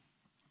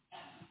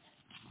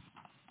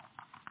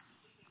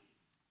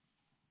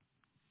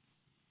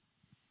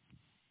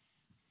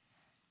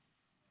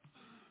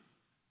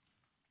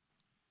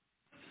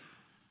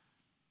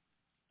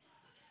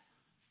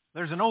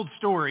There's an old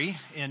story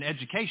in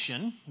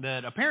education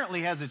that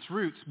apparently has its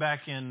roots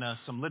back in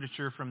some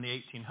literature from the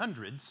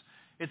 1800s.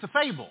 It's a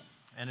fable,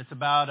 and it's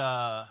about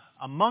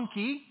a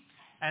monkey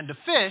and a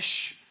fish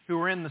who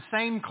are in the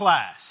same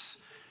class.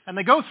 And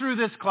they go through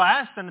this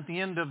class, and at the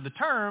end of the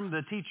term,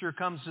 the teacher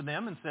comes to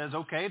them and says,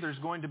 okay, there's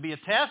going to be a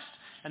test,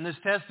 and this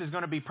test is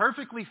going to be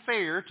perfectly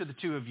fair to the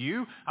two of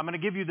you. I'm going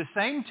to give you the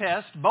same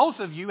test. Both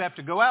of you have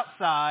to go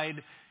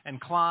outside and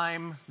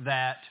climb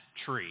that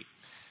tree.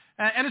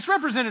 And it's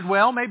represented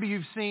well. Maybe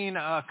you've seen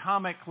a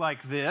comic like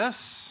this.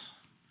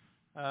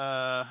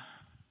 The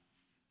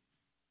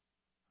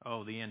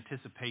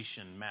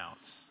anticipation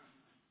mounts.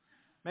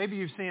 Maybe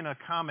you've seen a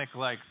comic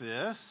like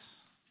this.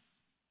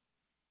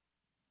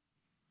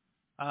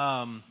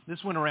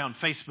 This went around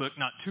Facebook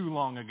not too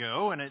long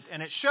ago, and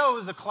it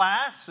shows a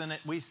class, and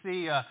we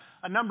see a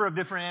number of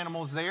different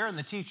animals there, and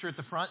the teacher at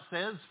the front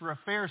says, for a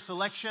fair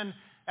selection,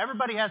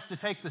 everybody has to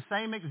take the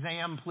same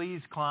exam.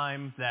 Please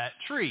climb that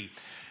tree.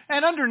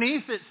 And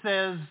underneath it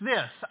says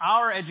this: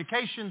 our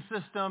education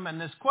system,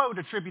 and this quote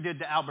attributed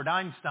to Albert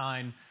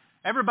Einstein,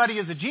 everybody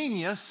is a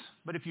genius,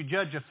 but if you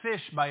judge a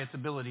fish by its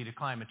ability to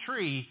climb a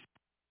tree,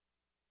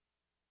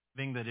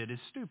 being that it is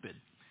stupid.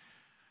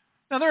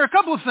 Now, there are a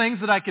couple of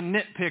things that I can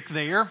nitpick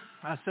there.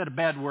 I said a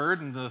bad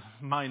word in the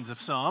minds of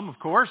some, of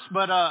course,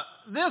 but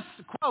this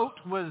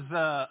quote was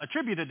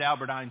attributed to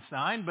Albert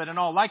Einstein, but in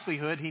all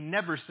likelihood, he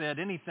never said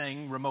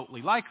anything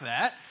remotely like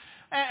that.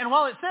 And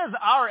while it says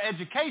our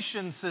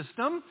education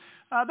system,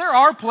 there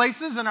are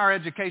places in our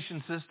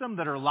education system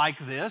that are like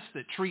this,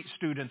 that treat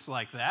students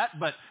like that,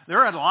 but there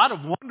are a lot of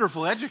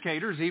wonderful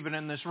educators, even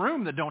in this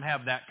room, that don't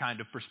have that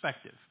kind of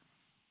perspective.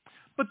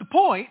 But the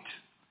point,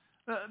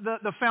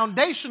 the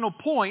foundational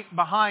point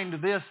behind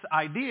this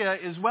idea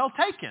is well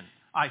taken,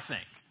 I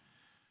think.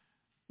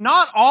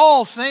 Not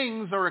all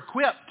things are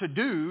equipped to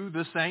do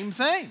the same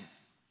thing.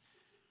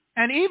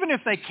 And even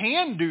if they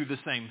can do the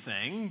same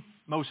thing,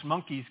 most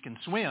monkeys can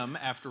swim,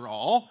 after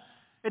all,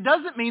 it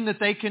doesn't mean that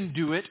they can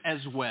do it as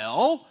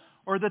well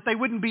or that they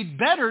wouldn't be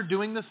better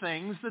doing the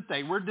things that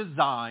they were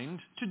designed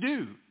to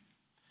do.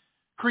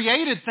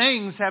 Created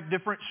things have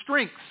different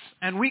strengths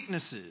and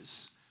weaknesses.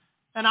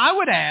 And I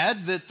would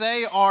add that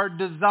they are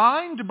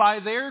designed by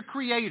their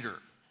Creator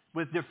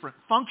with different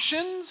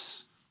functions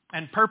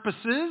and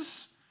purposes,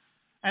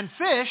 and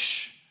fish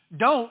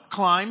don't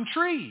climb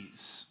trees.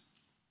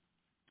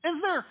 Is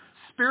there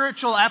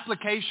spiritual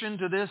application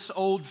to this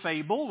old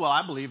fable? Well,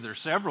 I believe there are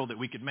several that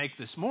we could make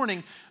this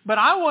morning, but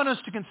I want us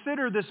to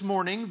consider this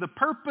morning the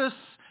purpose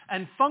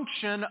and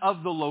function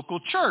of the local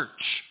church.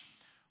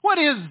 What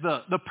is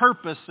the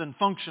purpose and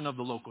function of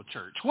the local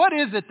church? What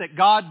is it that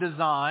God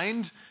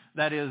designed,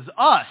 that is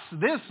us,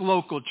 this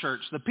local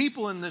church, the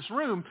people in this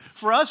room,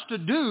 for us to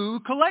do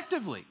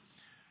collectively?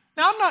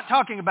 Now, I'm not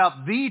talking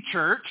about the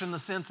church in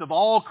the sense of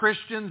all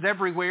Christians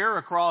everywhere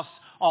across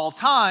all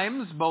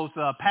times, both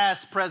past,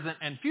 present,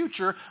 and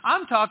future.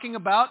 I'm talking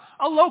about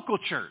a local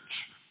church,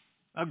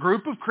 a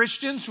group of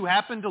Christians who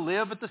happen to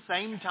live at the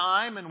same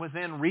time and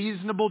within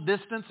reasonable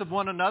distance of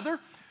one another,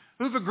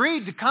 who've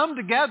agreed to come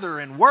together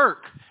and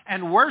work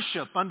and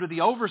worship under the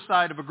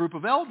oversight of a group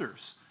of elders,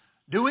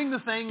 doing the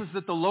things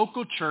that the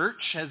local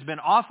church has been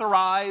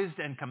authorized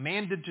and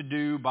commanded to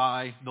do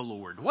by the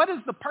Lord. What is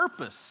the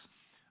purpose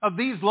of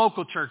these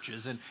local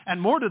churches?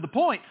 And more to the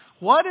point,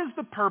 what is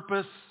the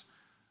purpose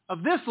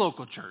of this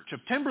local church, of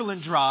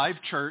Timberland Drive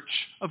Church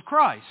of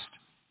Christ?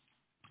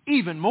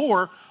 Even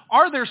more,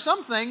 are there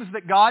some things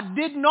that God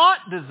did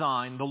not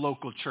design the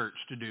local church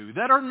to do,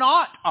 that are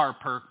not our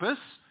purpose,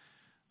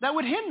 that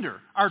would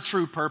hinder our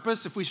true purpose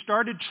if we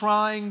started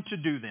trying to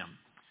do them?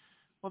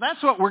 Well,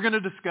 that's what we're going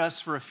to discuss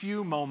for a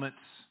few moments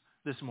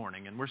this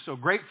morning, and we're so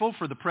grateful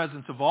for the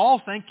presence of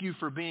all. Thank you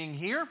for being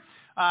here.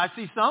 I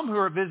see some who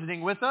are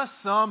visiting with us,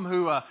 some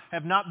who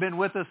have not been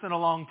with us in a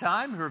long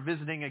time, who are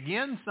visiting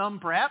again, some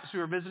perhaps who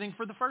are visiting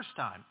for the first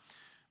time.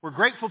 We're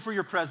grateful for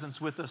your presence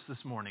with us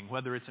this morning,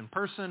 whether it's in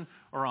person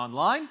or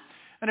online.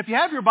 And if you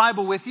have your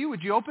Bible with you,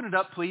 would you open it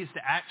up, please,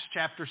 to Acts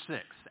chapter 6.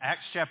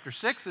 Acts chapter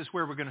 6 is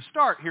where we're going to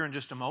start here in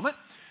just a moment.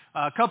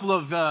 A couple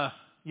of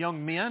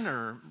young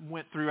men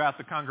went throughout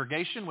the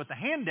congregation with a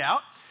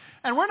handout.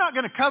 And we're not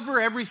going to cover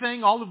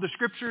everything, all of the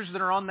scriptures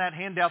that are on that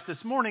handout this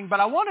morning, but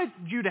I wanted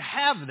you to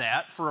have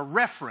that for a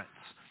reference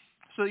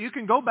so that you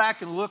can go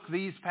back and look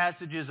these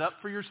passages up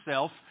for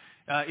yourself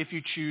if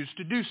you choose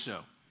to do so.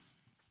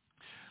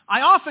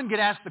 I often get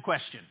asked the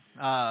question,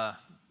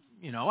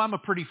 I'm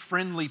a pretty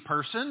friendly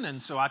person,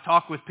 and so I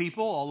talk with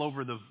people all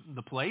over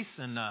the place,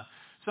 and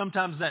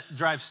sometimes that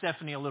drives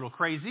Stephanie a little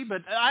crazy,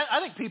 but I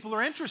think people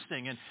are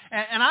interesting, and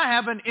I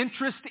have an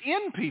interest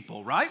in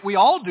people, right? We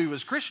all do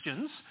as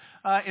Christians,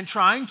 in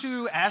trying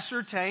to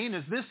ascertain,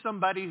 is this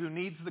somebody who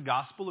needs the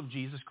gospel of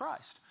Jesus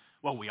Christ?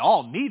 Well, we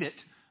all need it,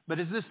 but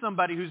is this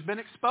somebody who's been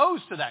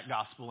exposed to that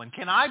gospel? And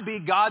can I be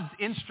God's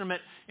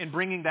instrument in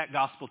bringing that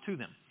gospel to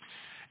them?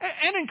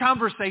 And in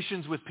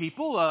conversations with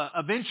people,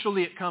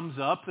 eventually it comes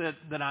up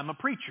that I'm a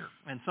preacher.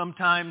 And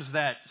sometimes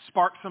that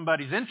sparks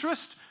somebody's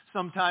interest.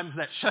 sometimes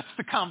that shuts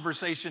the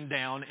conversation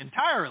down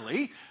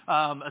entirely,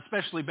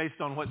 especially based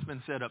on what's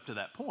been said up to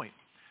that point.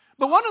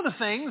 But one of the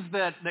things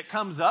that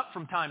comes up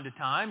from time to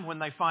time when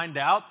they find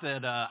out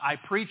that I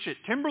preach at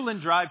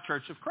Timberland Drive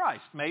Church of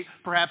Christ,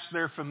 perhaps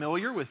they're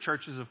familiar with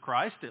Churches of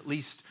Christ, at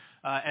least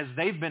as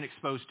they've been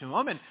exposed to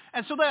them.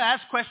 And so they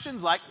ask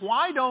questions like,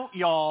 why don't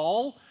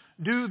y'all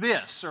do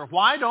this? Or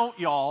why don't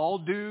y'all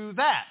do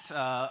that?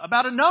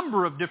 About a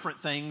number of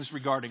different things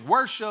regarding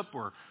worship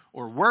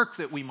or work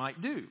that we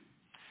might do.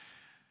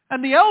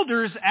 And the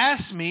elders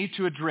asked me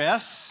to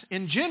address,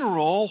 in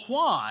general,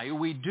 why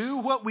we do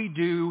what we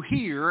do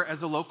here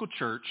as a local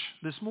church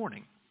this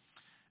morning.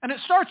 And it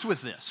starts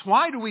with this.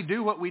 Why do we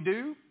do what we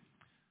do?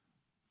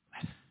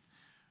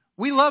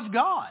 We love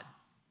God.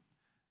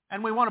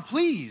 And we want to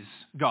please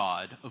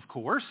God, of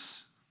course.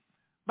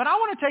 But I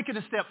want to take it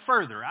a step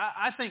further.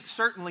 I think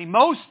certainly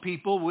most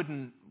people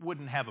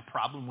wouldn't have a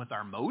problem with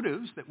our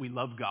motives, that we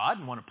love God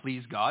and want to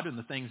please God in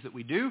the things that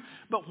we do.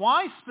 But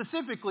why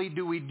specifically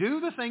do we do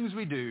the things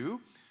we do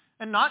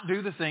and not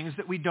do the things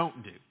that we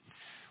don't do?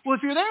 Well,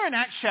 if you're there in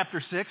Acts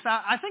chapter 6,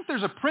 I think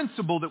there's a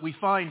principle that we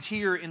find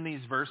here in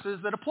these verses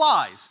that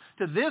applies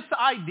to this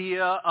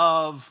idea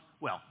of,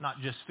 well,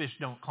 not just fish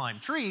don't climb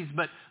trees,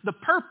 but the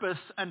purpose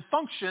and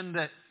function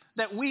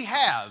that we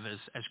have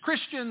as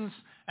Christians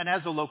and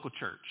as a local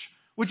church.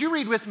 Would you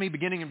read with me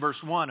beginning in verse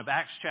 1 of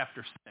Acts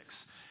chapter 6?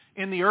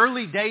 In the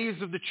early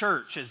days of the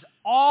church, as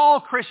all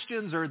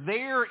Christians are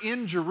there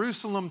in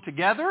Jerusalem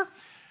together,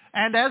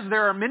 and as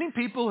there are many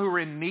people who are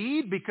in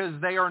need because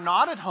they are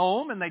not at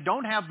home and they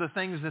don't have the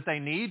things that they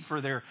need for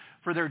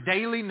their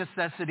daily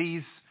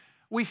necessities,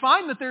 we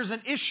find that there's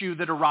an issue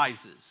that arises.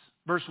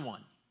 Verse 1.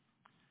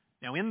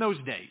 Now in those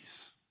days,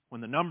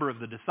 when the number of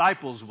the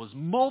disciples was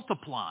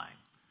multiplying,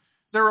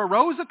 there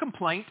arose a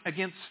complaint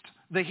against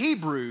the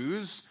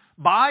Hebrews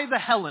by the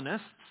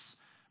Hellenists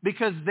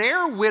because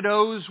their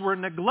widows were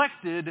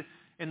neglected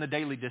in the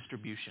daily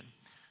distribution.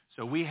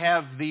 So we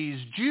have these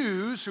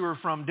Jews who are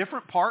from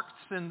different parts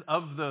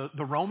of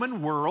the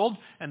Roman world,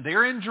 and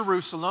they're in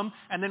Jerusalem.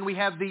 And then we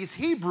have these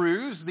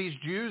Hebrews, these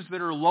Jews that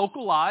are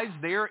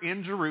localized there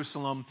in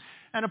Jerusalem.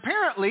 And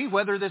apparently,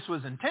 whether this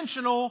was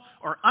intentional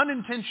or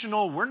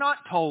unintentional, we're not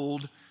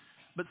told.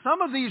 But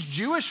some of these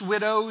Jewish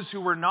widows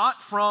who were not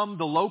from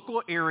the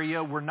local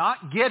area were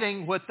not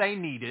getting what they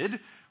needed,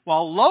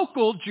 while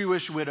local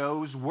Jewish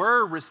widows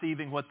were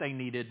receiving what they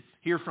needed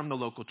here from the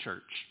local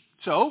church.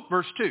 So,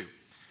 verse 2.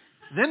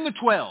 Then the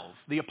 12,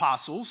 the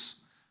apostles,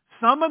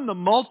 summoned the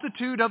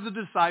multitude of the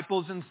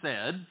disciples and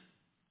said,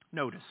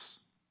 notice,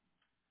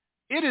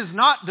 it is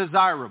not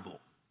desirable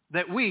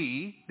that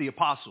we, the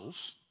apostles,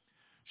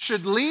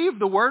 should leave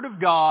the word of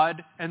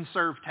God and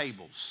serve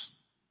tables.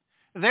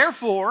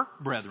 Therefore,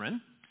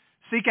 brethren,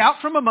 seek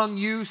out from among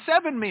you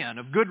 7 men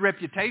of good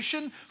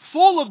reputation,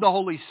 full of the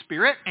Holy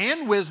Spirit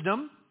and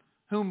wisdom,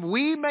 whom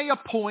we may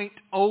appoint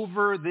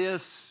over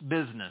this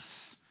business.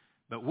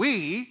 But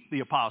we, the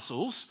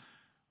apostles,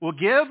 will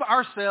give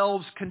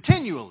ourselves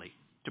continually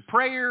to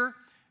prayer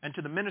and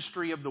to the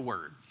ministry of the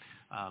word.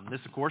 This,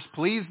 of course,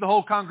 pleased the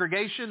whole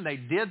congregation. They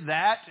did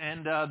that,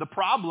 and the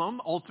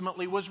problem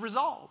ultimately was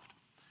resolved.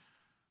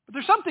 But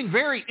there's something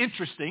very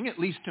interesting, at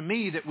least to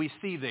me, that we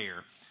see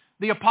there.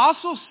 The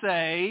apostles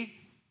say,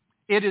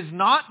 it is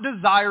not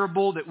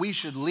desirable that we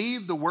should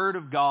leave the word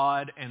of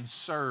God and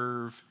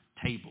serve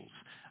tables.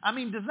 I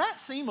mean, does that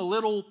seem a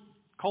little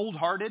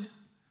cold-hearted?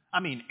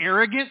 I mean,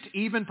 arrogant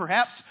even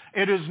perhaps?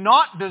 It is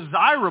not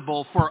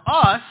desirable for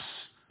us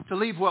to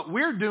leave what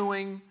we're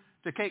doing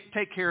to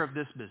take care of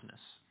this business.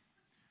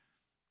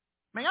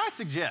 May I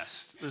suggest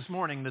this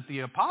morning that the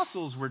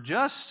apostles were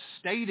just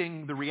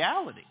stating the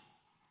reality.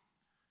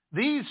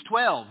 These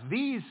 12,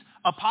 these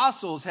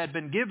apostles had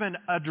been given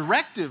a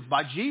directive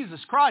by Jesus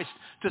Christ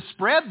to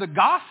spread the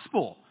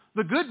gospel,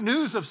 the good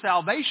news of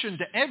salvation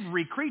to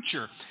every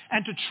creature.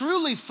 And to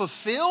truly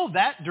fulfill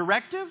that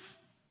directive,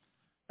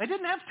 they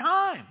didn't have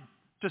time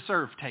to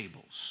serve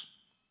tables.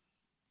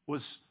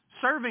 Was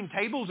serving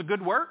tables a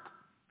good work?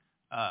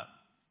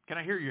 Can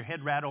I hear your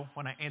head rattle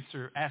when I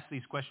ask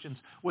these questions?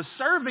 Was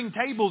serving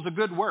tables a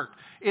good work?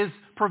 Is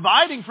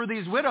providing for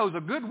these widows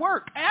a good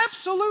work?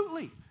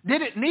 Absolutely.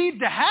 Did it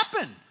need to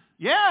happen?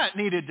 Yeah, it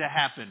needed to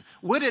happen.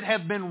 Would it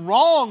have been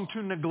wrong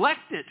to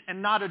neglect it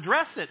and not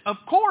address it? Of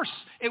course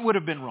it would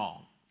have been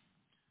wrong.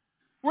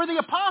 Were the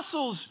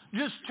apostles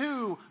just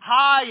too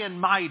high and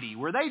mighty?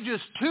 Were they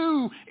just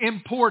too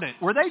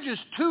important? Were they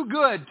just too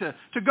good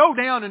to go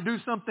down and do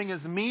something as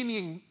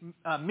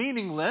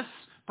meaningless,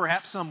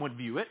 perhaps some would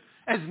view it,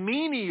 as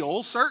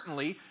menial,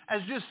 certainly,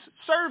 as just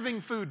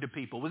serving food to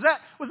people? Was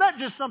that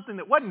just something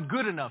that wasn't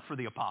good enough for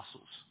the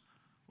apostles?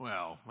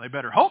 Well, they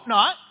better hope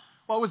not.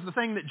 What was the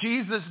thing that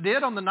Jesus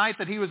did on the night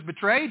that he was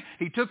betrayed?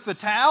 He took the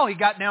towel, he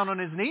got down on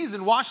his knees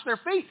and washed their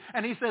feet.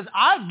 And he says,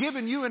 I've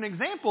given you an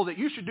example that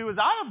you should do as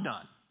I have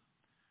done.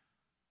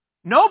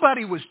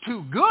 Nobody was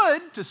too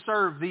good to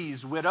serve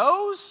these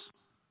widows.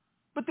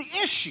 But the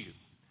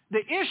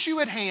issue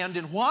at hand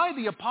and why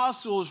the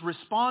apostles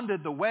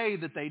responded the way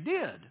that they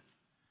did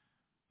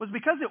was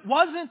because it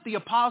wasn't the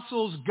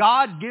apostles'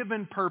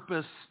 God-given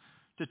purpose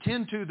to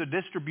tend to the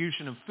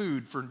distribution of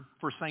food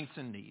for saints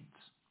in need.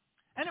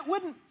 And it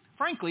wouldn't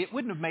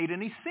have made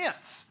any sense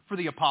for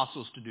the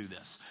apostles to do this.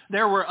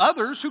 There were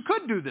others who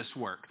could do this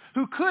work,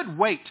 who could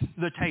wait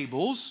the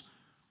tables,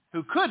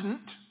 who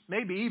couldn't,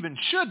 maybe even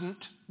shouldn't,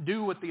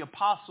 do what the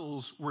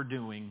apostles were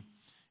doing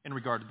in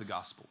regard to the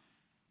gospel.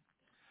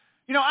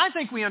 You know, I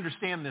think we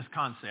understand this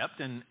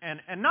concept, and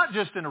not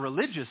just in a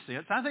religious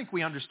sense. I think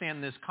we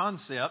understand this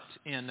concept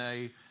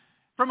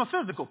from a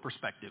physical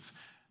perspective.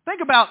 Think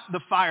about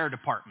the fire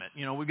department.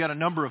 You know, we've got a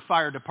number of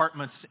fire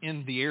departments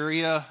in the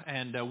area,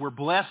 and we're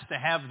blessed to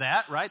have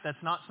that, right?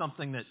 That's not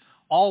something that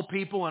all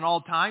people in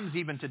all times,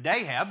 even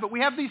today, have, but we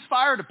have these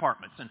fire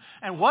departments.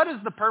 And what is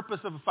the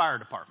purpose of a fire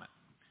department?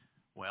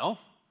 Well,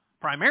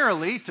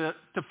 primarily to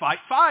fight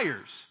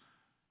fires,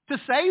 to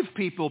save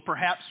people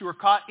perhaps who are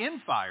caught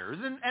in fires.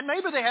 And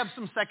maybe they have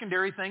some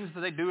secondary things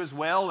that they do as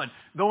well, and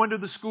go into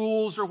the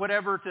schools or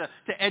whatever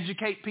to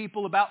educate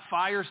people about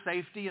fire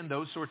safety and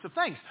those sorts of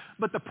things.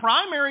 But the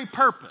primary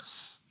purpose,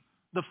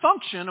 the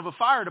function of a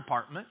fire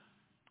department,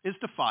 is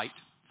to fight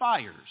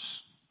fires.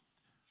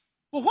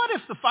 Well, what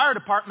if the fire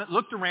department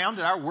looked around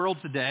at our world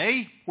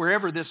today,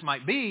 wherever this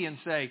might be, and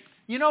say,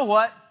 you know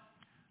what?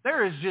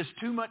 There is just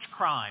too much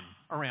crime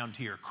around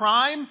here.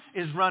 Crime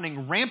is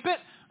running rampant,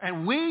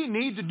 and we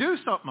need to do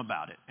something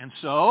about it. And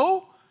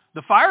so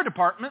the fire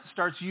department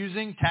starts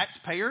using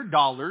taxpayer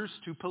dollars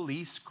to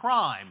police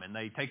crime. And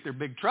they take their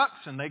big trucks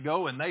and they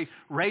go and they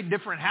raid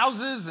different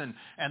houses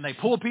and they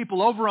pull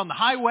people over on the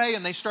highway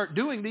and they start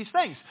doing these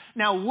things.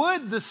 Now,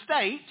 would the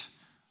state,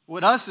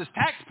 would us as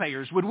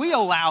taxpayers, would we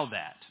allow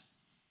that?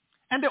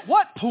 And at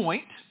what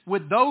point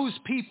would those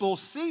people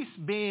cease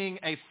being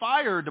a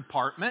fire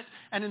department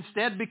and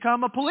instead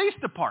become a police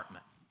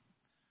department?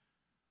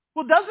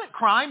 Well, doesn't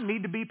crime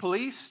need to be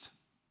policed?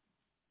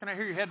 Can I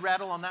hear your head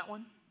rattle on that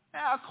one?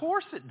 Yeah, of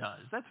course it does.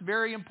 That's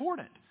very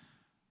important.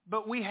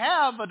 But we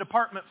have a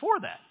department for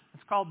that.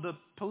 It's called the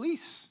police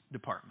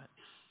department.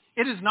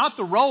 It is not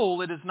the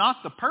role, it is not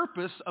the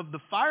purpose of the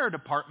fire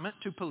department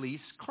to police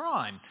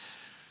crime.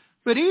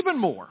 But even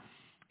more,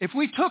 if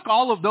we took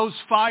all of those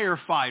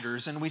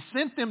firefighters and we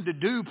sent them to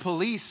do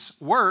police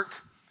work,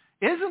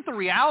 isn't the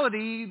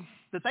reality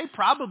that they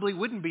probably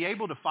wouldn't be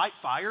able to fight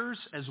fires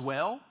as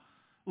well?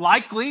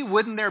 Likely,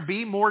 wouldn't there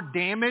be more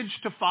damage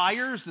to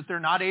fires that they're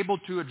not able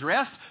to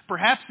address?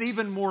 Perhaps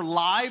even more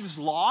lives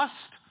lost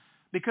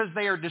because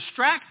they are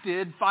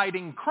distracted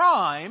fighting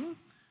crime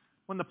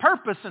when the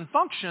purpose and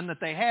function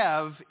that they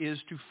have is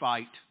to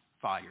fight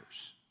fires.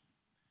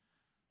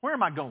 Where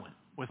am I going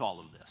with all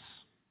of this?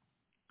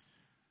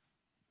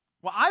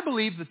 Well, I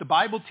believe that the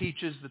Bible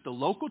teaches that the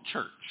local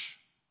church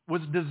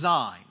was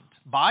designed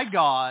by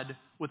God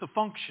with a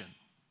function,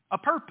 a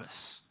purpose.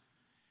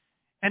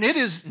 And it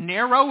is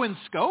narrow in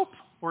scope,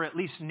 or at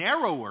least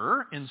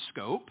narrower in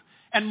scope,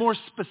 and more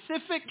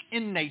specific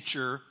in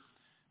nature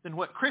than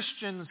what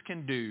Christians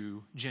can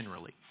do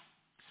generally.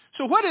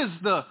 So what is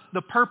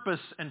the purpose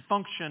and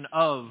function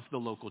of the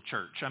local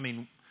church? I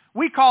mean,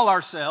 we call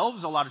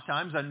ourselves, a lot of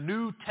times, a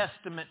New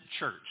Testament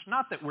church.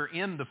 Not that we're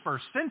in the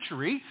first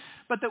century,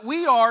 but that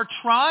we are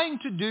trying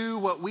to do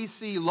what we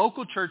see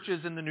local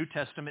churches in the New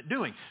Testament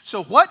doing.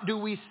 So what do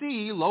we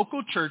see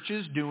local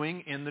churches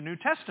doing in the New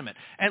Testament?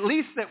 At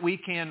least that we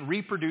can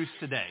reproduce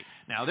today.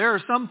 Now, there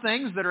are some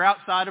things that are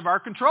outside of our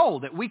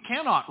control that we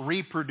cannot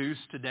reproduce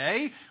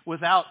today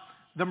without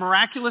the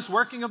miraculous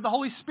working of the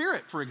Holy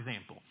Spirit, for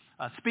example.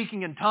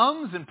 Speaking in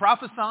tongues and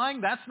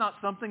prophesying, that's not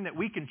something that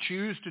we can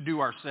choose to do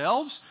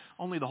ourselves.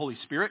 Only the Holy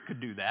Spirit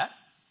could do that.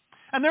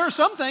 And there are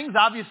some things,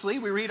 obviously,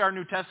 we read our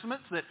New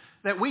Testaments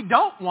that we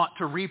don't want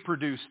to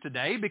reproduce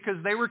today because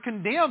they were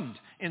condemned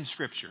in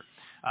Scripture.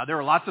 There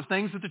are lots of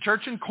things that the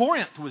church in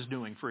Corinth was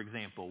doing, for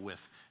example, with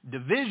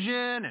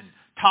division and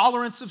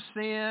tolerance of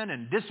sin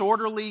and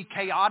disorderly,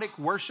 chaotic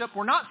worship.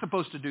 We're not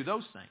supposed to do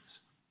those things.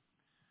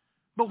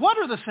 But what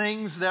are the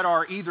things that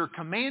are either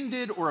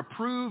commanded or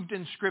approved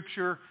in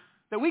Scripture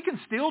that we can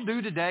still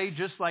do today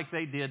just like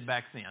they did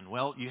back then?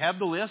 Well, you have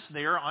the list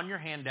there on your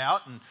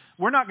handout, and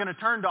we're not going to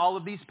turn to all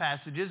of these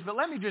passages, but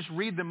let me just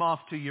read them off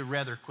to you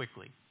rather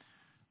quickly.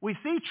 We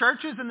see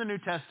churches in the New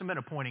Testament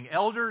appointing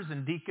elders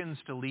and deacons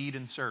to lead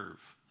and serve.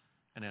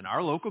 And in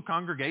our local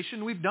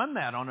congregation, we've done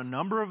that on a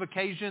number of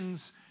occasions,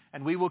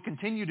 and we will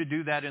continue to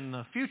do that in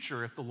the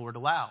future if the Lord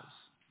allows.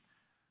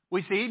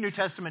 We see New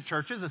Testament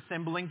churches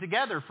assembling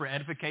together for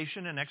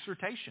edification and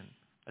exhortation.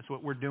 That's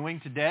what we're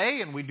doing today,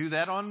 and we do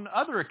that on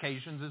other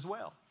occasions as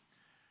well.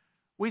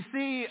 We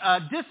see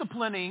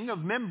disciplining of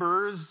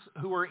members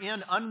who are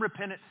in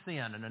unrepentant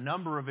sin, and a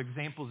number of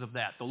examples of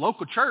that. The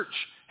local church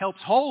helps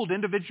hold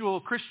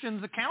individual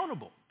Christians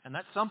accountable, and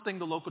that's something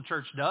the local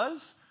church does.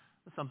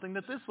 It's something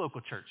that this local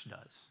church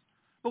does.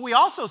 But we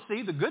also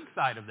see the good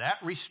side of that,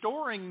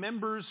 restoring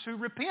members who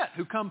repent,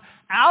 who come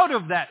out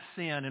of that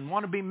sin and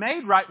want to be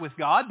made right with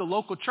God. The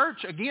local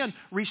church, again,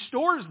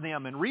 restores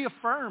them and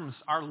reaffirms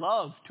our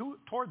love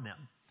toward them.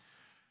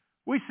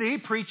 We see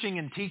preaching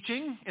and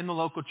teaching in the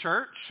local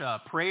church,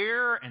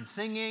 prayer and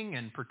singing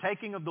and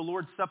partaking of the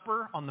Lord's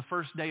Supper on the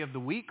first day of the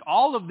week.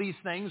 All of these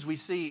things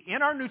we see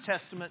in our New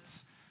Testaments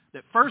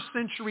that first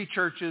century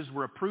churches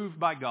were approved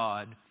by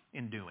God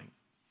in doing.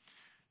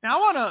 Now I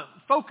want to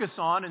focus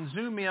on and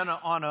zoom in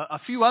on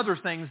a few other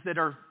things that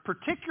are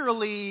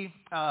particularly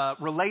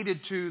related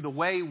to the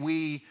way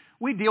we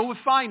deal with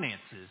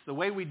finances, the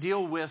way we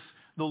deal with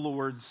the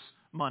Lord's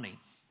money.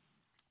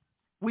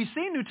 We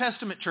see New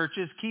Testament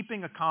churches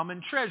keeping a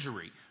common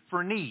treasury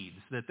for needs,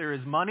 that there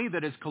is money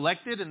that is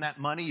collected and that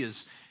money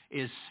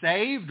is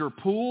saved or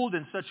pooled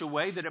in such a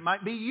way that it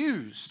might be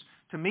used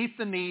to meet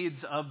the needs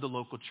of the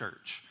local church.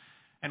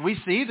 And we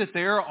see that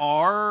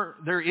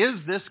there is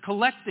this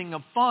collecting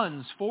of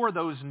funds for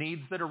those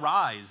needs that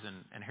arise.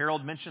 And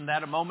Harold mentioned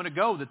that a moment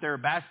ago, that there are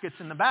baskets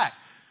in the back.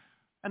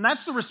 And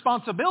that's the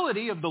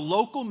responsibility of the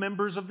local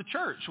members of the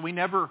church. We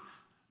never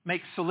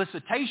make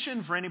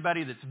solicitation for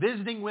anybody that's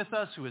visiting with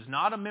us who is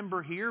not a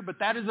member here, but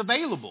that is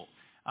available.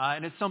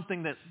 And it's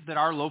something that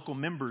our local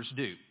members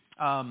do.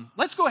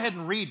 Let's go ahead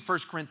and read 1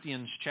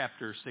 Corinthians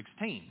chapter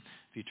 16.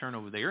 If you turn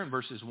over there in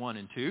verses 1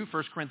 and 2,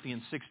 1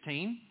 Corinthians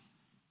 16.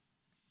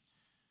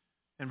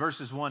 In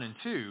verses 1 and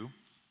 2,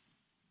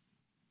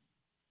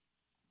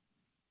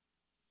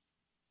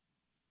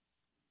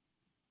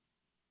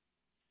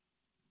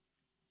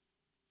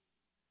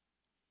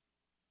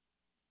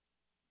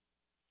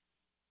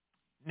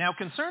 now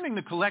concerning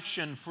the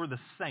collection for the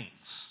saints,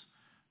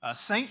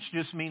 saints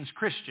just means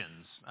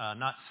Christians,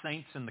 not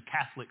saints in the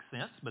Catholic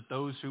sense, but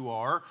those who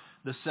are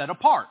the set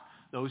apart,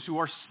 those who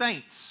are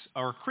saints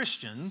or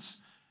Christians.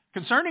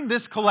 Concerning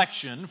this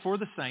collection for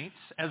the saints,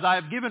 as I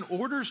have given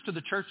orders to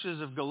the churches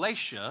of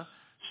Galatia,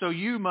 so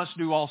you must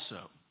do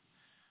also.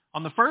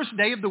 On the first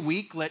day of the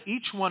week, let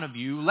each one of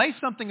you lay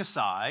something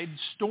aside,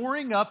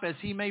 storing up as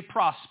he may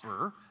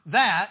prosper,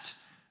 that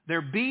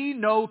there be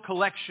no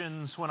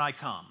collections when I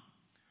come.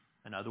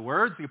 In other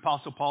words, the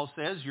Apostle Paul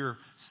says you're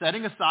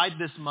setting aside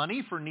this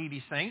money for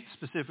needy saints,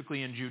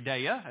 specifically in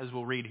Judea, as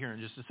we'll read here in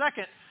just a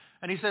second.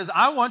 And he says,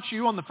 I want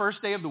you on the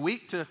first day of the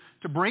week to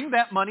bring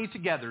that money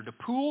together, to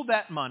pool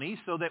that money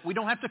so that we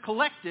don't have to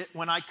collect it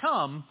when I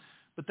come,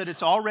 but that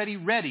it's already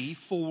ready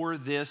for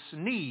this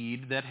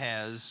need that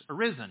has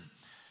arisen.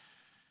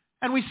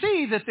 And we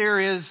see that there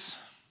is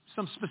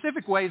some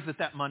specific ways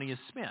that money is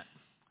spent,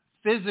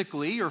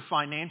 physically or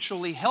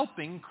financially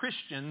helping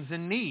Christians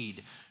in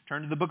need.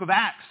 Turn to the book of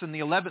Acts in the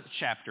 11th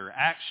chapter,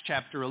 Acts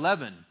chapter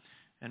 11,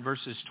 and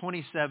verses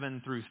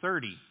 27 through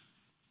 30.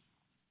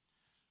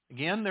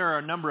 Again, there are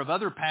a number of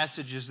other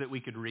passages that we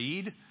could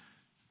read.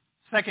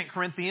 2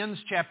 Corinthians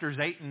chapters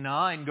 8 and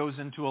 9 goes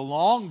into a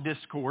long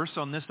discourse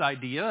on this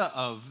idea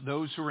of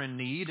those who are in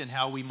need and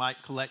how we might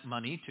collect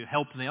money to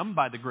help them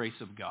by the grace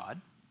of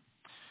God.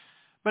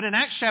 But in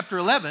Acts chapter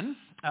 11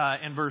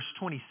 and verse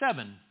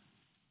 27,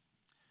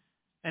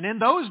 and in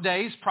those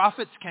days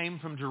prophets came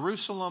from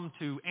Jerusalem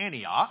to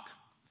Antioch.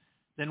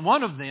 Then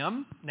one of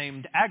them,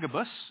 named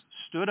Agabus,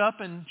 stood up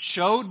and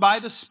showed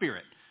by the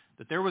Spirit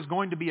that there was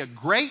going to be a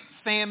great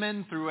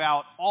famine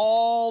throughout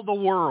all the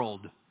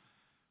world,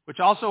 which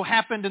also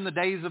happened in the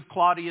days of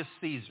Claudius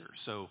Caesar.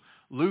 So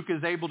Luke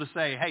is able to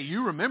say, hey,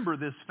 you remember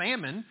this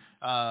famine.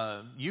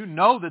 You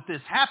know that this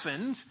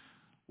happened.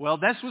 Well,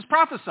 this was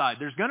prophesied.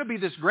 There's going to be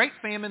this great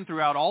famine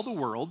throughout all the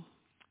world.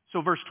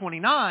 So verse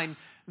 29,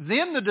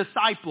 then the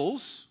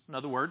disciples,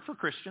 another word for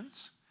Christians,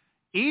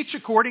 each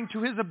according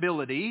to his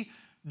ability,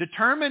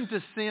 determined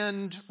to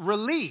send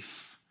relief.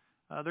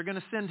 They're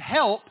going to send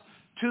help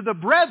to the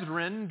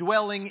brethren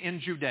dwelling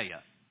in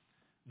Judea.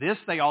 This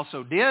they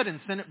also did and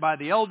sent it by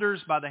the elders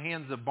by the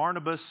hands of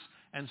Barnabas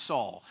and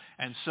Saul.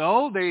 And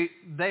so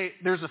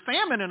there's a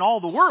famine in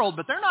all the world,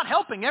 but they're not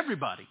helping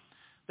everybody.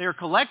 They're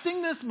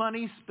collecting this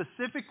money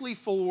specifically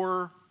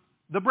for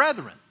the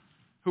brethren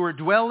who are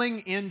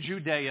dwelling in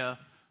Judea,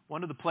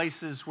 one of the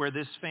places where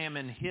this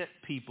famine hit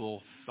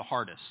people the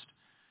hardest.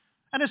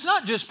 And it's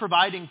not just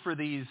providing for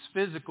these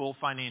physical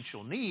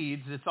financial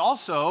needs, it's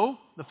also,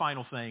 the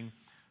final thing,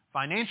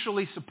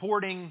 financially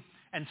supporting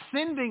and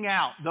sending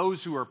out those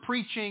who are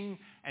preaching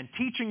and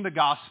teaching the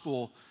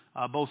gospel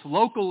both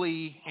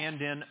locally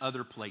and in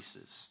other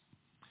places.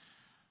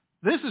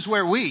 This is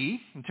where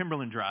we, in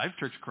Timberland Drive,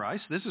 Church of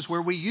Christ, this is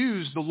where we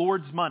use the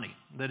Lord's money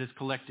that is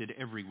collected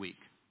every week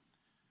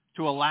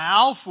to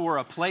allow for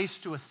a place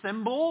to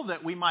assemble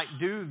that we might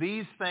do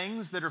these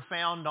things that are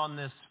found on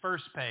this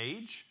first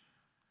page.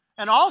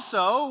 And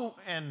also,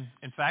 and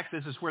in fact,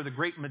 this is where the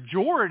great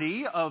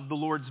majority of the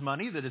Lord's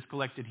money that is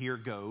collected here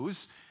goes,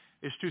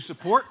 is to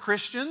support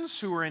Christians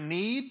who are in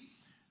need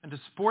and to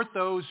support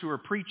those who are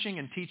preaching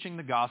and teaching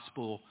the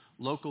gospel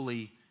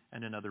locally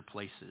and in other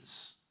places.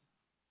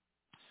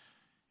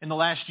 In the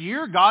last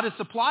year, God has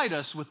supplied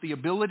us with the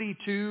ability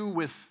to,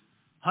 with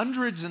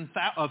hundreds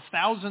of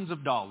thousands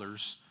of dollars,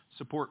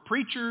 support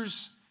preachers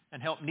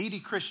and help needy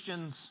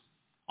Christians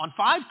on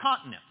 5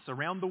 continents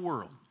around the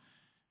world.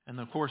 And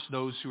of course,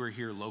 those who are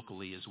here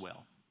locally as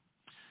well.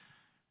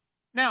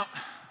 Now,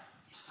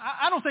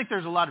 I don't think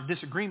there's a lot of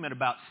disagreement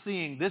about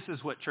seeing this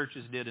is what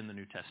churches did in the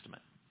New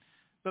Testament.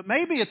 But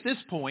maybe at this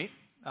point,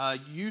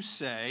 you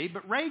say,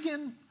 but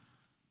Reagan,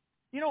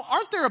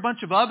 aren't there a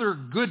bunch of other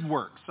good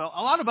works, a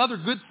lot of other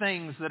good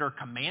things that are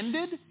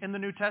commanded in the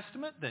New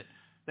Testament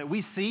that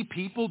we see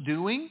people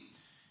doing?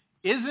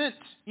 Isn't,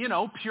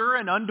 pure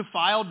and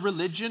undefiled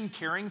religion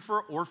caring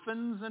for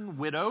orphans and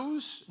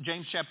widows,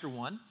 James chapter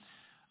 1?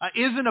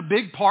 Isn't a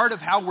big part of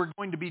how we're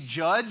going to be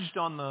judged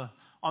on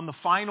the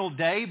final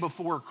day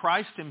before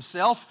Christ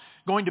himself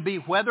going to be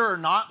whether or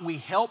not we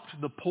helped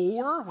the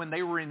poor when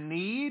they were in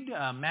need,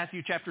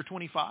 Matthew chapter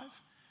 25?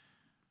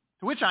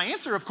 To which I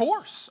answer, of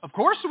course. Of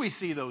course we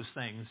see those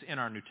things in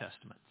our New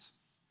Testaments.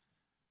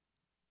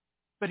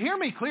 But hear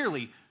me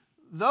clearly,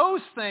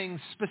 those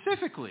things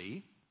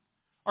specifically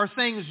are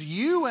things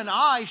you and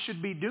I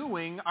should be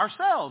doing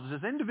ourselves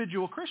as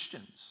individual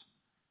Christians.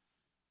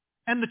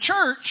 And the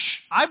church,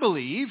 I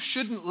believe,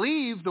 shouldn't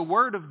leave the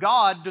Word of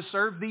God to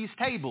serve these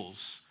tables,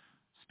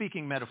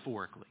 speaking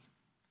metaphorically.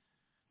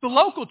 The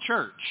local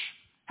church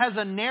has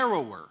a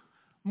narrower,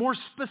 more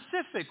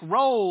specific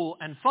role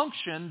and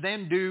function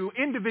than do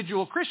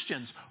individual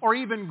Christians or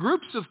even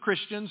groups of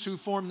Christians who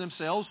form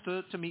themselves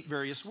to meet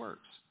various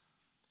works.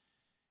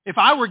 If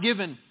I were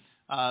given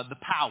the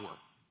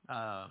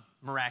power,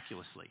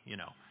 miraculously,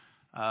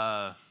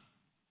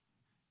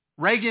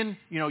 Reagan,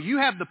 you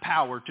have the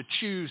power to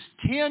choose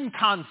 10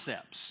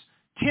 concepts,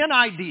 10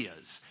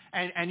 ideas,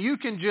 and you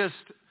can just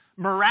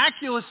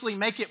miraculously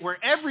make it where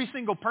every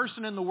single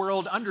person in the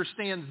world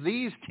understands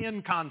these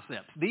 10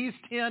 concepts, these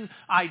 10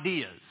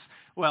 ideas.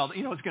 Well,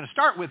 it's going to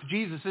start with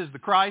Jesus is the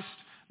Christ.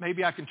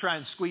 Maybe I can try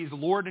and squeeze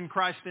Lord and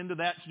Christ into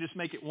that to just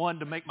make it one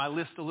to make my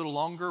list a little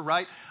longer,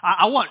 right?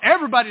 I want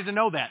everybody to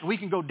know that. And we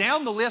can go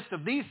down the list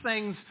of these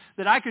things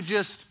that I could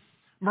just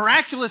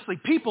miraculously,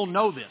 people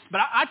know this.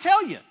 But I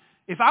tell you,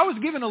 if I was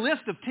given a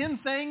list of 10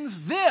 things,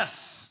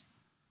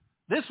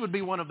 this would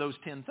be one of those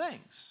 10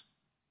 things.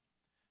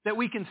 That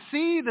we can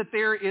see that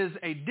there is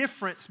a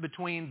difference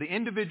between the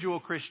individual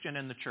Christian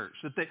and the church.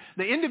 That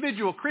the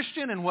individual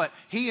Christian and what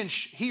he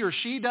or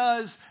she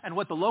does and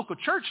what the local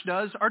church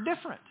does are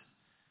different.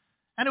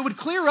 And it would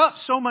clear up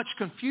so much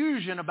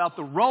confusion about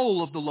the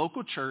role of the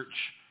local church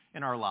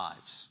in our lives.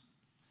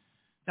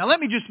 Now let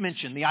me just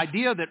mention, the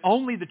idea that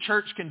only the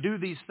church can do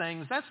these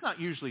things, that's not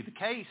usually the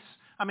case.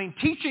 I mean,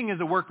 teaching is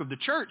a work of the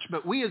church,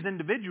 but we as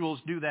individuals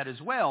do that as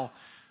well.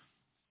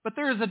 But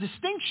there is a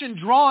distinction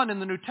drawn in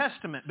the New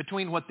Testament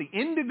between what the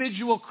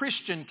individual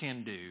Christian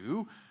can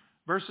do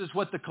versus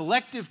what the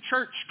collective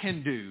church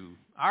can do,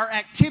 our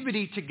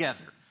activity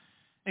together,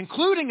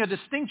 including a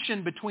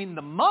distinction between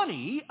the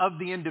money of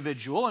the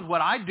individual and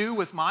what I do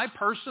with my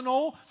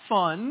personal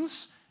funds.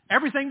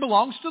 Everything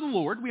belongs to the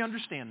Lord, we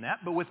understand that,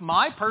 but with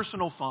my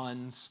personal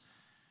funds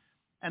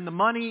and the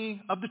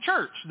money of the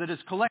church that is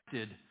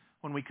collected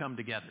when we come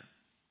together.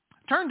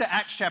 Turn to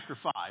Acts chapter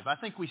 5. I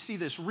think we see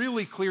this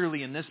really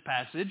clearly in this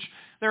passage.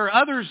 There are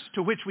others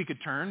to which we could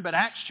turn, but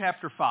Acts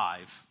chapter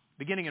 5,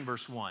 beginning in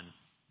verse 1.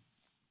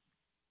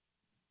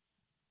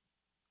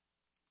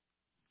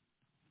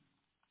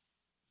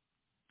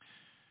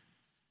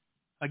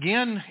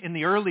 Again, in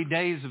the early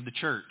days of the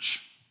church,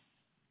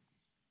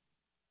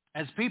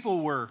 as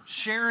people were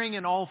sharing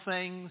in all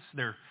things,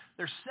 they're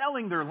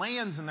selling their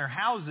lands and their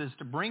houses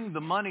to bring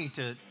the money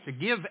to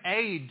give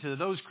aid to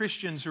those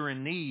Christians who are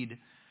in need.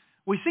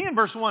 We see in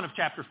verse 1 of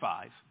chapter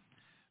 5,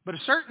 but a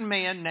certain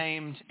man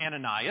named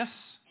Ananias,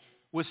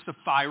 with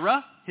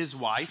Sapphira, his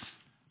wife,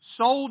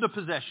 sold a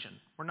possession.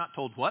 We're not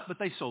told what, but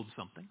they sold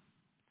something.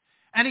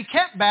 And he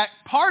kept back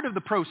part of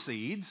the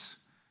proceeds,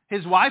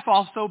 his wife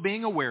also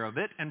being aware of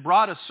it, and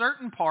brought a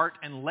certain part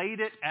and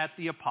laid it at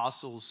the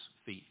apostles'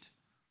 feet.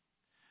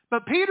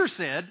 But Peter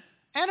said,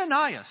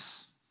 Ananias,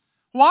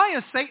 why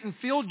has Satan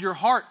filled your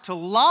heart to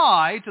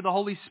lie to the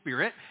Holy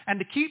Spirit and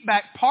to keep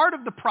back part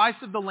of the price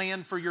of the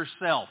land for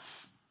yourself?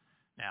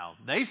 Now,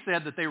 they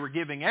said that they were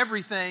giving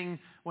everything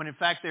when in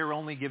fact they were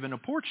only given a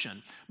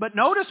portion. But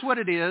notice what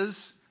it is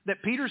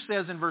that Peter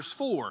says in verse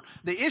 4.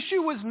 The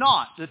issue was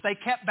not that they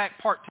kept back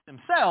part to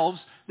themselves.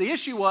 The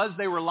issue was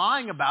they were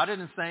lying about it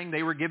and saying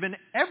they were given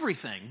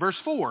everything. Verse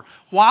 4,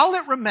 while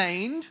it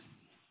remained,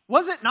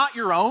 was it not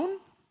your own?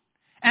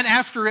 And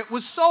after it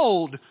was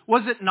sold,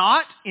 was it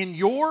not in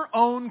your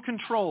own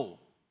control?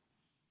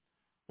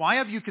 Why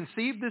have you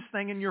conceived this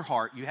thing in your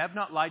heart? You have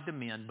not lied to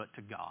men, but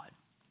to God.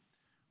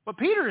 What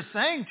Peter is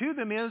saying to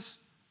them is,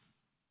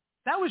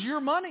 that was your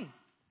money.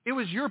 It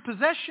was your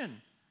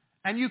possession.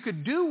 And you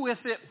could do with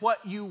it what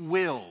you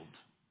willed.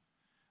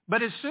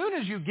 But as soon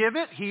as you give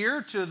it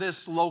here to this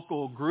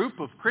local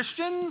group of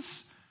Christians,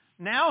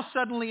 now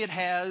suddenly it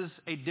has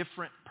a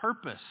different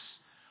purpose.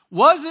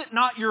 Was it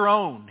not your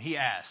own, he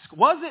asked?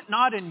 Was it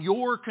not in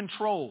your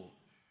control?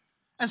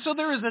 And so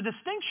there is a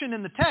distinction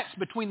in the text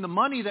between the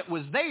money that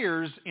was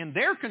theirs in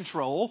their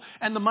control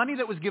and the money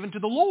that was given to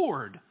the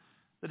Lord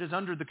that is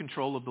under the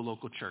control of the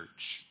local church.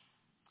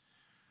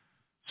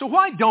 So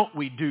why don't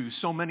we do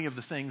so many of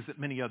the things that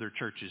many other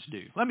churches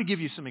do? Let me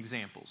give you some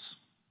examples.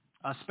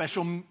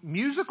 Special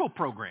musical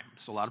programs.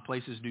 A lot of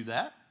places do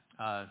that.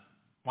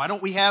 Why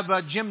don't we have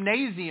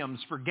gymnasiums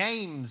for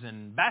games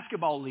and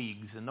basketball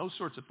leagues and those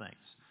sorts of things?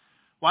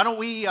 Why don't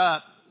we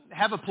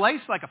have a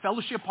place like a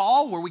fellowship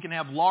hall where we can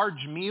have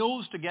large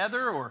meals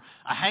together, or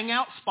a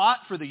hangout spot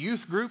for the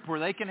youth group where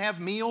they can have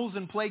meals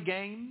and play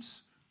games?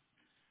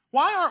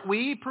 Why aren't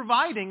we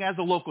providing as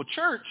a local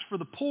church for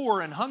the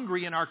poor and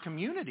hungry in our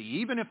community,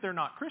 even if they're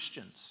not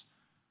Christians?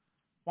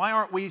 Why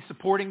aren't we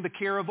supporting the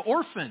care of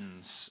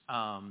orphans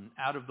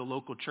out of the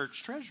local church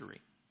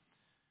treasury?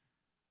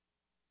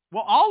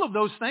 Well, all of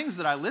those things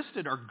that I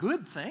listed are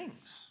good things.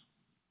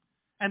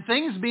 And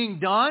things being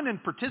done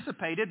and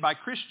participated by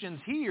Christians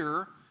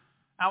here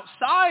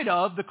outside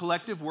of the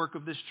collective work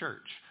of this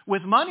church,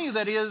 with money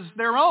that is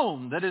their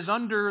own, that is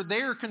under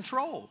their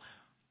control.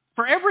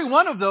 For every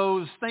one of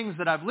those things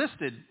that I've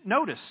listed,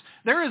 notice,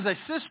 there is a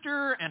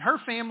sister and her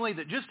family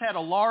that just had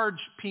a large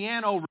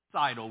piano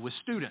recital with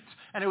students.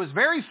 And it was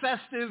very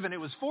festive, and it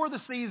was for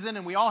the season,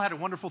 and we all had a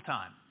wonderful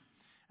time.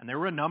 And there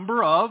were a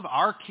number of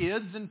our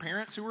kids and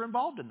parents who were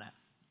involved in that.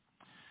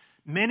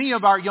 Many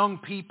of our young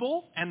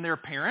people and their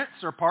parents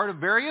are part of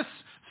various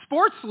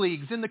sports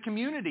leagues in the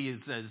communities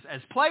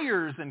as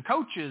players and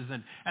coaches,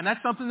 and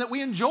that's something that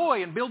we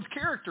enjoy and builds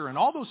character and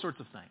all those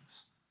sorts of things.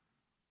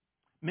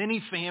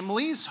 Many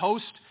families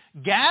host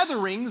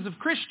gatherings of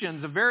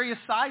Christians of various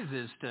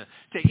sizes to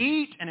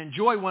eat and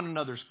enjoy one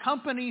another's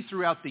company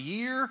throughout the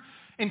year,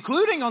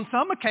 including on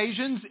some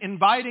occasions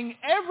inviting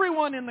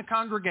everyone in the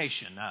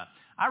congregation.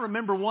 I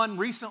remember one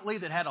recently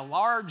that had a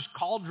large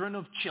cauldron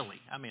of chili.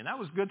 I mean, that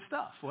was good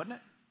stuff, wasn't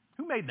it?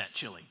 Who made that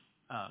chili?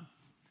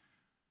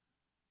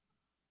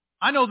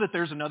 I know that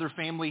there's another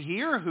family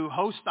here who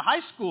hosts the high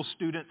school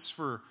students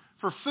for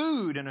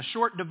food and a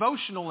short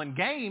devotional and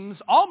games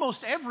almost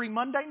every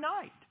Monday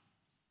night.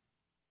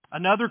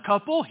 Another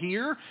couple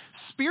here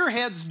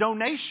spearheads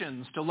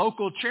donations to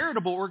local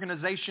charitable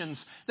organizations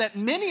that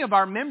many of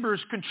our members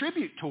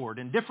contribute toward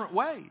in different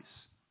ways.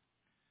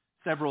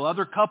 Several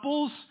other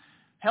couples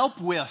help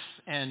with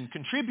and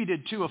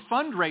contributed to a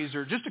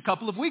fundraiser just a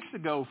couple of weeks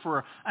ago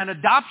for an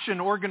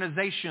adoption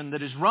organization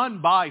that is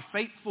run by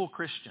faithful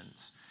Christians.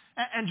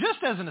 And just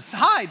as an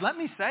aside, let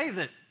me say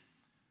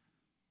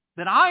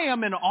that I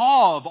am in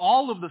awe of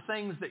all of the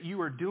things that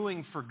you are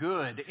doing for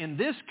good in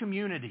this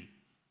community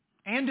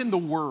and in the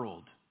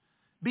world,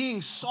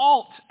 being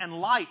salt and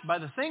light by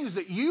the things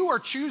that you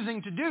are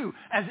choosing to do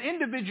as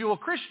individual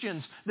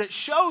Christians that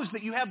shows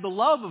that you have the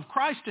love of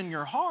Christ in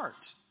your heart.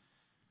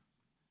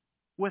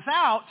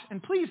 Without,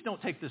 and please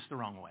don't take this the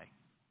wrong way,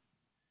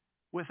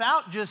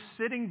 without just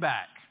sitting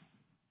back,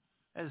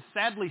 as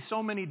sadly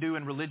so many do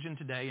in religion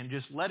today, and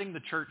just letting the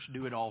church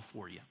do it all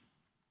for you.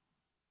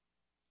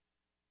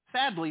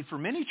 Sadly, for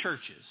many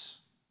churches,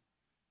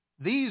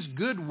 these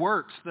good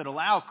works that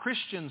allow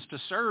Christians to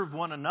serve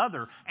one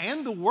another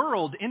and the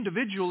world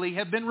individually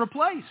have been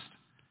replaced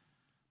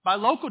by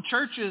local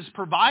churches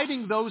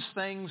providing those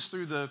things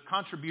through the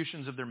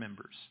contributions of their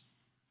members.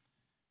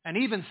 And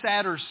even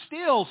sadder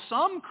still,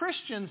 some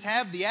Christians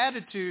have the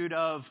attitude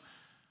of,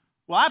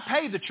 well, I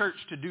pay the church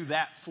to do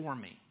that for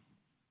me,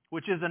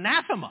 which is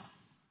anathema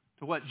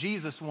to what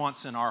Jesus wants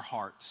in our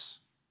hearts.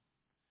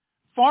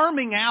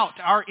 Farming out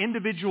our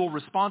individual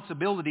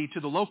responsibility to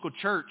the local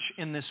church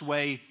in this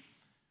way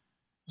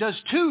does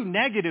two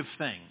negative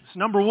things.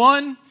 Number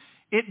one,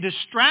 it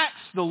distracts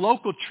the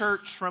local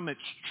church from its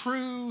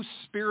true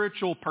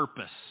spiritual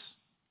purpose.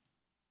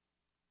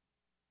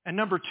 And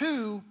number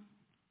two,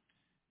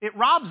 it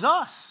robs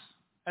us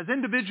as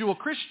individual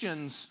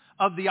Christians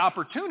of the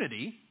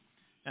opportunity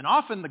and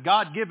often the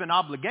God-given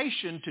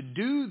obligation to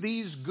do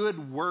these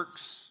good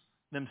works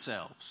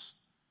themselves.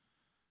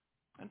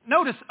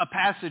 Notice a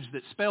passage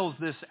that spells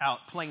this out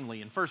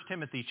plainly in 1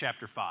 Timothy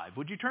chapter 5.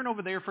 Would you turn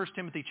over there, 1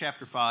 Timothy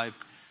chapter 5?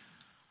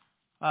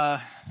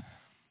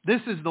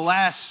 This is the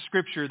last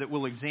scripture that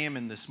we'll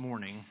examine this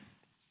morning.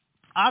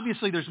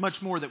 Obviously, there's much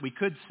more that we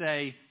could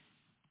say.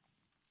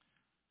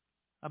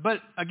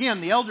 But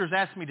again, the elders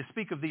asked me to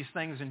speak of these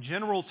things in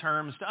general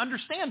terms to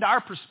understand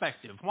our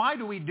perspective. Why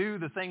do we do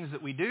the things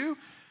that we do?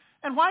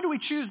 And why do we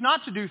choose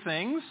not to do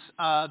things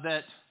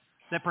that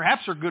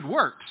perhaps are good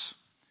works,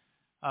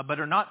 but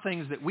are not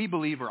things that we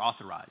believe are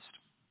authorized?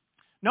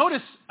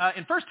 Notice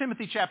in 1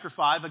 Timothy chapter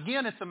 5,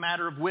 again, it's a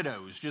matter of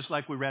widows, just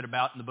like we read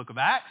about in the book of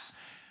Acts.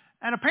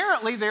 And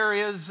apparently there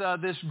is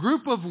this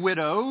group of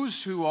widows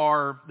who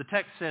are, the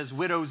text says,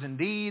 widows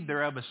indeed.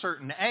 They're of a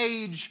certain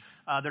age.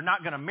 They're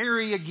not going to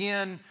marry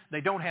again.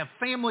 They don't have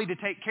family to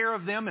take care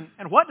of them.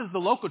 And what does the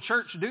local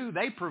church do?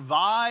 They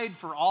provide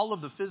for all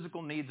of the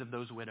physical needs of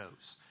those widows.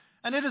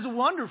 And it is a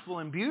wonderful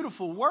and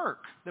beautiful work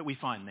that we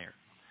find there.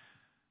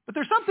 But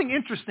there's something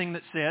interesting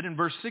that's said in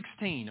verse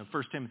 16 of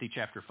 1 Timothy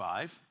chapter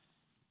 5.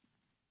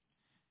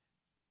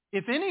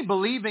 If any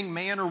believing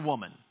man or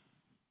woman,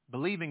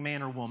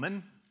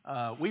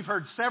 we've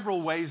heard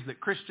several ways that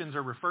Christians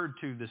are referred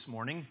to this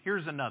morning.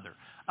 Here's another.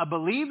 A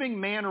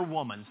believing man or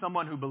woman,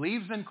 someone who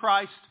believes in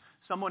Christ,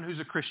 someone who's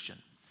a Christian.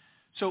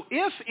 So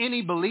if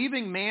any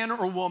believing man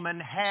or woman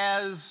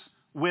has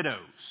widows,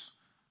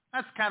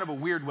 that's kind of a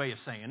weird way of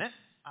saying it.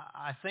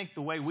 I think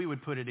the way we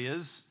would put it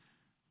is,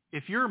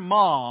 if your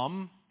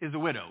mom is a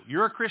widow,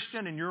 you're a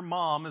Christian and your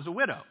mom is a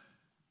widow,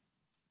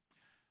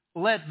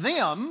 let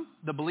them,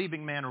 the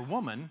believing man or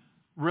woman,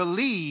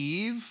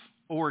 relieve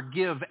or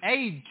give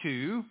aid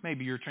to,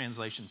 maybe your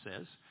translation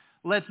says,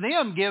 let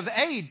them give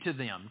aid to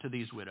them, to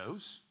these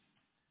widows.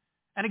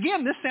 And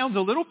again, this sounds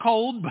a little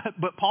cold,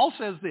 but Paul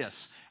says this,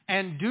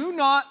 and do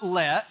not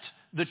let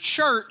the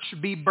church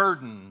be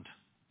burdened,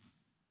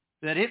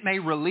 that it may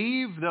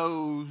relieve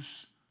those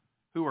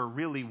who are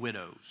really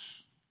widows.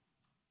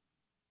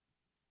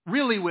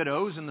 Really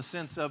widows in the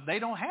sense of they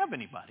don't have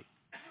anybody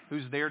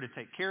who's there to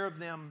take care of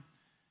them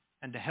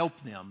and to help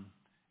them,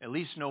 at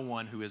least no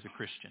one who is a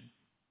Christian.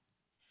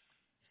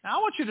 Now,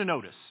 I want you to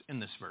notice in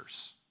this verse,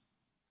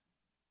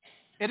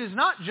 it is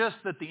not just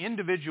that the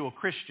individual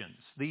Christians,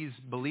 these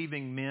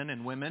believing men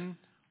and women,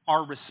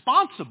 are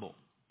responsible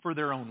for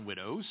their own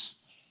widows.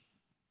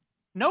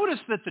 Notice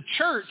that the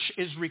church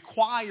is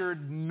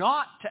required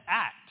not to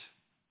act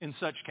in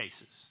such cases.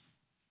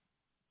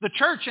 The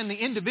church and the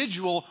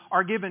individual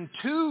are given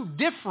two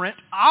different,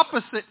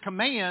 opposite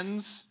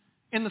commands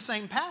in the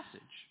same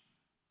passage.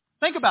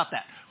 Think about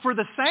that. For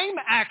the same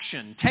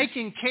action,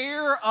 taking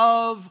care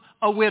of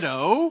a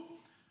widow,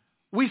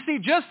 we see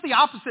just the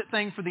opposite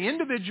thing for the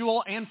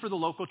individual and for the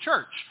local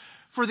church.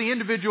 For the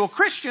individual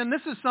Christian,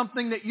 this is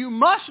something that you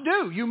must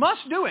do. You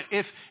must do it.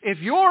 If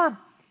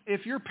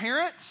your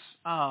parents,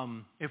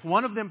 if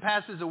one of them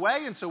passes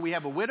away and so we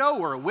have a widow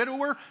or a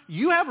widower,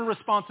 you have a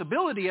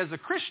responsibility as a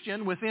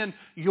Christian within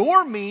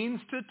your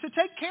means to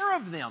take care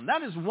of them.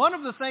 That is one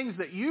of the things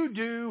that you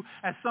do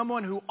as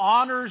someone who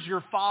honors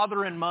your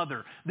father and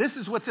mother. This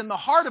is what's in the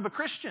heart of a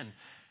Christian.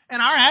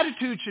 And our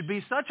attitude should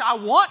be such, I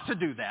want to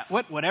do that.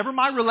 Whatever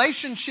my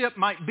relationship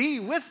might be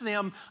with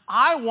them,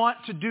 I want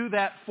to do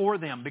that for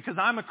them because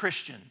I'm a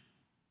Christian.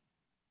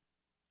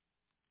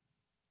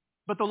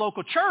 But the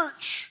local church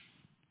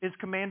is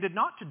commanded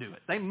not to do it.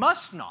 They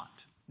must not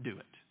do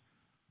it.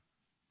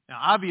 Now,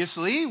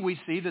 obviously, we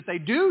see that they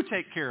do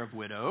take care of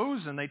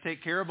widows, and they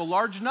take care of a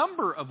large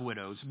number of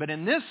widows. But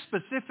in this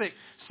specific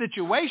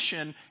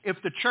situation, if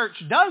the church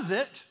does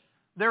it,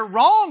 they're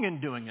wrong in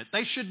doing it.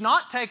 They should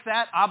not take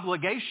that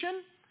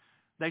obligation.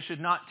 They should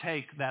not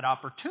take that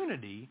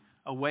opportunity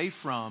away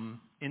from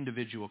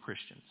individual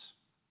Christians.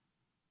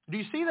 Do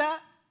you see that?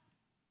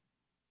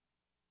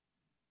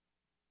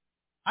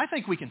 I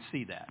think we can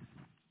see that.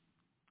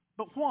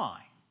 But why?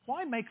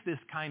 Why make this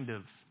kind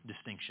of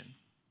distinction?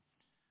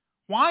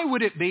 Why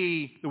would it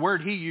be, the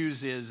word he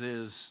uses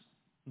is,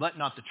 let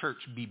not the church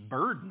be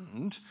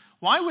burdened.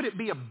 Why would it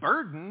be a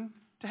burden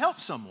to help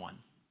someone?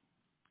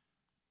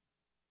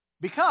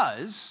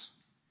 Because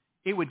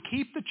it would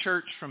keep the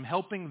church from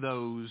helping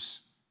those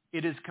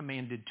it is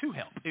commanded to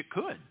help. It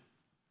could.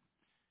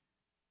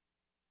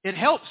 It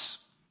helps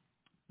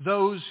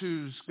those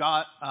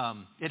God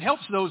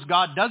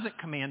doesn't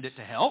command it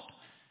to help,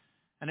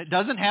 and it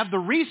doesn't have the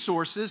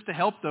resources to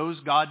help those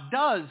God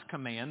does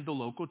command the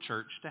local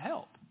church to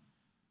help.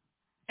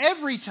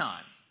 Every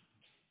time,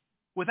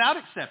 without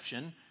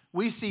exception,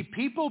 we see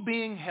people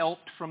being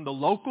helped from the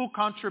local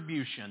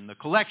contribution, the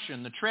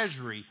collection, the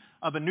treasury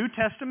of a New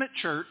Testament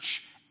church.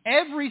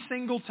 Every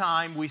single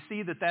time we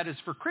see that is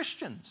for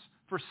Christians,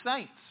 for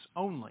saints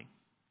only.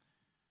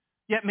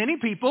 Yet many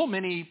people,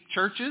 many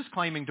churches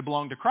claiming to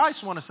belong to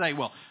Christ want to say,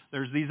 well,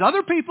 there's these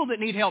other people that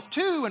need help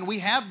too, and we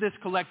have this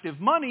collective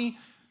money,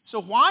 so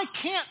why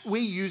can't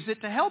we use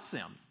it to help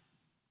them?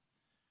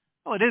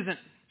 Well, it isn't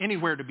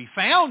anywhere to be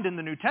found in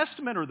the New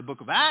Testament or the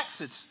book of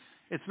Acts.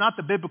 It's not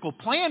the biblical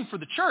plan for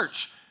the church.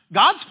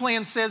 God's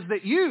plan says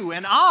that you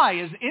and I,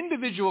 as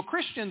individual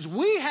Christians,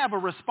 we have a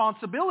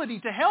responsibility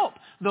to help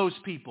those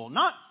people,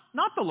 not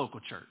the local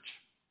church.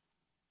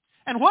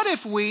 And what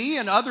if we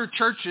and other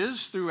churches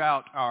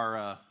throughout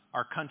our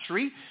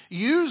country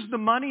use the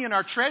money in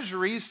our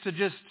treasuries to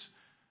just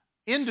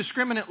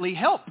indiscriminately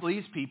help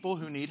these people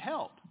who need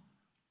help?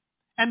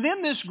 And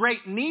then this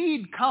great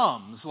need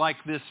comes, like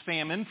this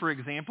famine, for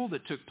example,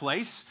 that took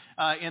place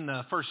in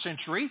the first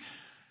century.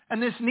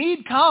 And this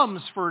need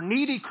comes for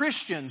needy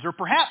Christians, or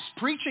perhaps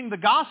preaching the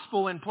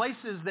gospel in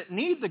places that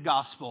need the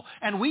gospel.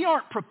 And we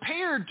aren't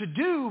prepared to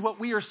do what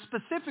we are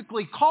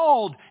specifically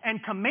called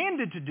and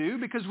commanded to do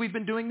because we've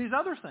been doing these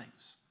other things.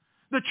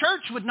 The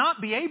church would not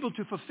be able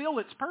to fulfill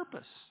its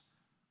purpose.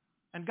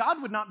 And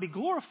God would not be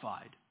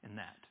glorified in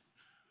that.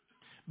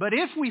 But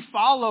if we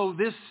follow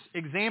this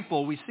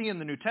example we see in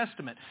the New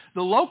Testament,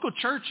 the local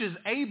church is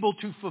able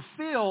to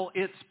fulfill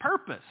its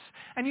purpose.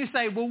 And you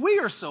say, well, we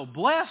are so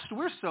blessed,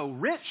 we're so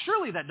rich,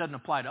 surely that doesn't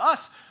apply to us.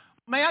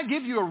 May I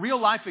give you a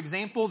real life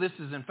example? This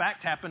has in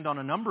fact happened on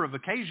a number of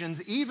occasions,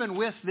 even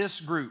with this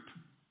group.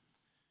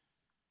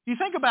 You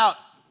think about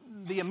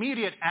the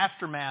immediate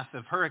aftermath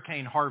of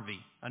Hurricane Harvey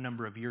a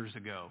number of years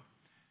ago.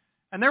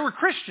 And there were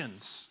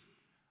Christians,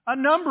 a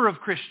number of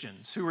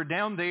Christians who were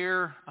down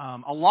there,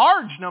 a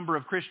large number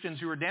of Christians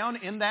who were down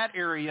in that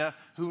area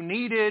who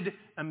needed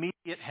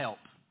immediate help.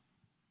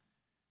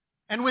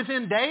 And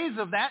within days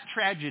of that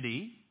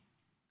tragedy,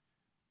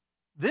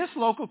 this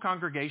local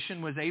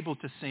congregation was able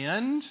to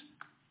send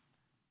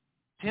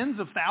tens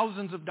of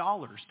thousands of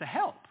dollars to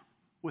help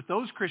with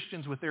those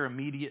Christians with their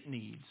immediate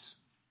needs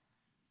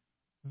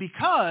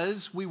because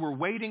we were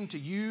waiting to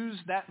use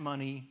that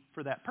money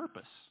for that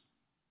purpose.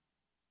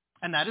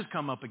 And that has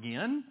come up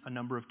again a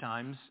number of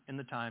times in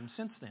the time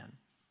since then.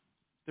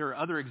 There are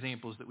other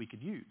examples that we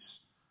could use.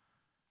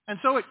 And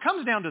so it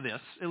comes down to this,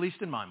 at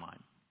least in my mind.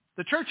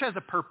 The church has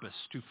a purpose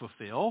to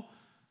fulfill,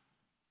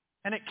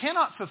 and it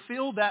cannot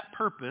fulfill that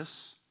purpose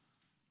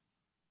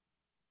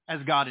as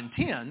God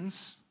intends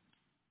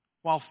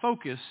while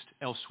focused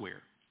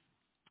elsewhere.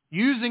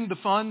 Using the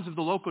funds of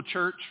the local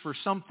church for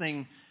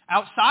something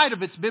outside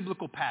of its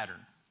biblical pattern.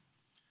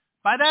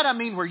 By that I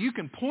mean where you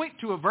can point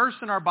to a verse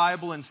in our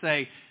Bible and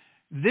say,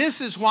 this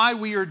is why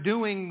we are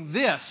doing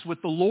this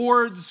with the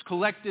Lord's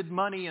collected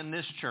money in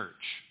this church.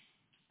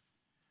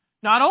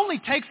 Not only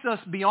takes us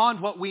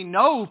beyond what we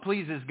know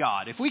pleases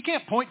God. If we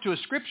can't point to a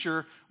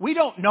scripture, we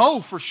don't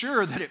know for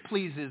sure that it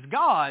pleases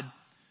God.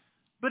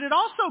 But it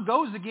also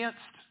goes against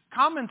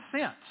common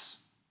sense.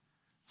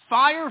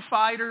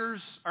 Firefighters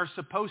are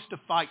supposed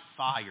to fight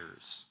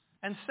fires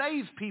and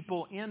save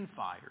people in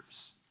fires.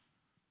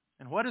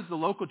 And what is the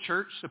local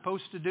church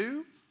supposed to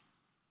do?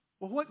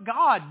 Well, what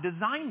God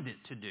designed it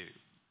to do.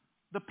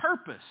 The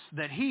purpose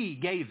that He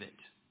gave it.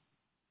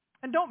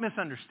 And don't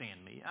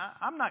misunderstand me.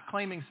 I'm not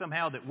claiming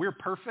somehow that we're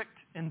perfect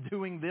in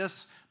doing this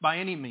by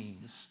any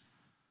means.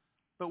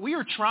 But we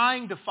are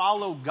trying to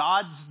follow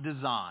God's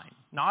design,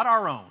 not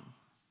our own,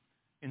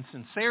 in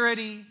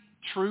sincerity,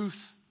 truth,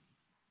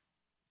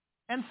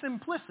 and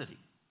simplicity.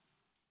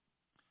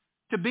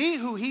 To be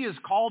who He has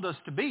called us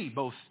to be,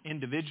 both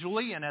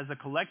individually and as a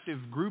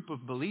collective group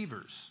of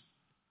believers.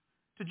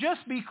 To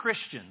just be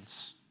Christians.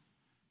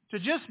 To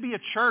just be a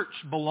church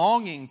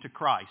belonging to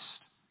Christ.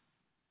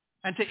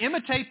 And to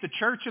imitate the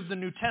church of the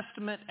New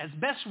Testament as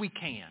best we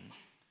can.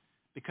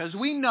 Because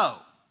we know,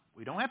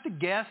 we don't have to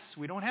guess,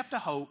 we don't have to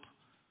hope.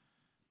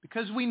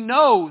 Because we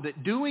know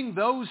that doing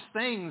those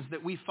things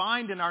that we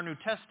find in our New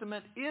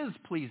Testament is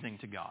pleasing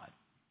to God.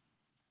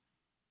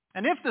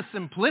 And if the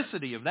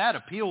simplicity of that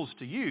appeals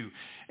to you,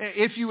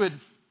 if you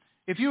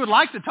would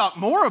like to talk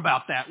more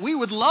about that, we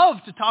would love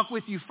to talk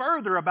with you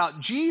further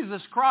about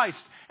Jesus Christ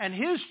and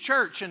His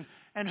church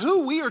and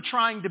who we are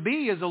trying to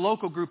be as a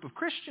local group of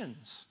Christians.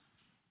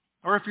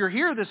 Or if you're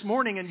here this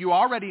morning and you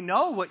already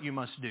know what you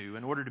must do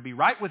in order to be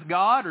right with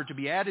God or to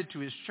be added to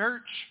His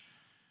church,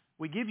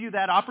 we give you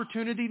that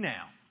opportunity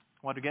now,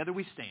 while together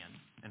we stand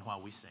and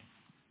while we sing.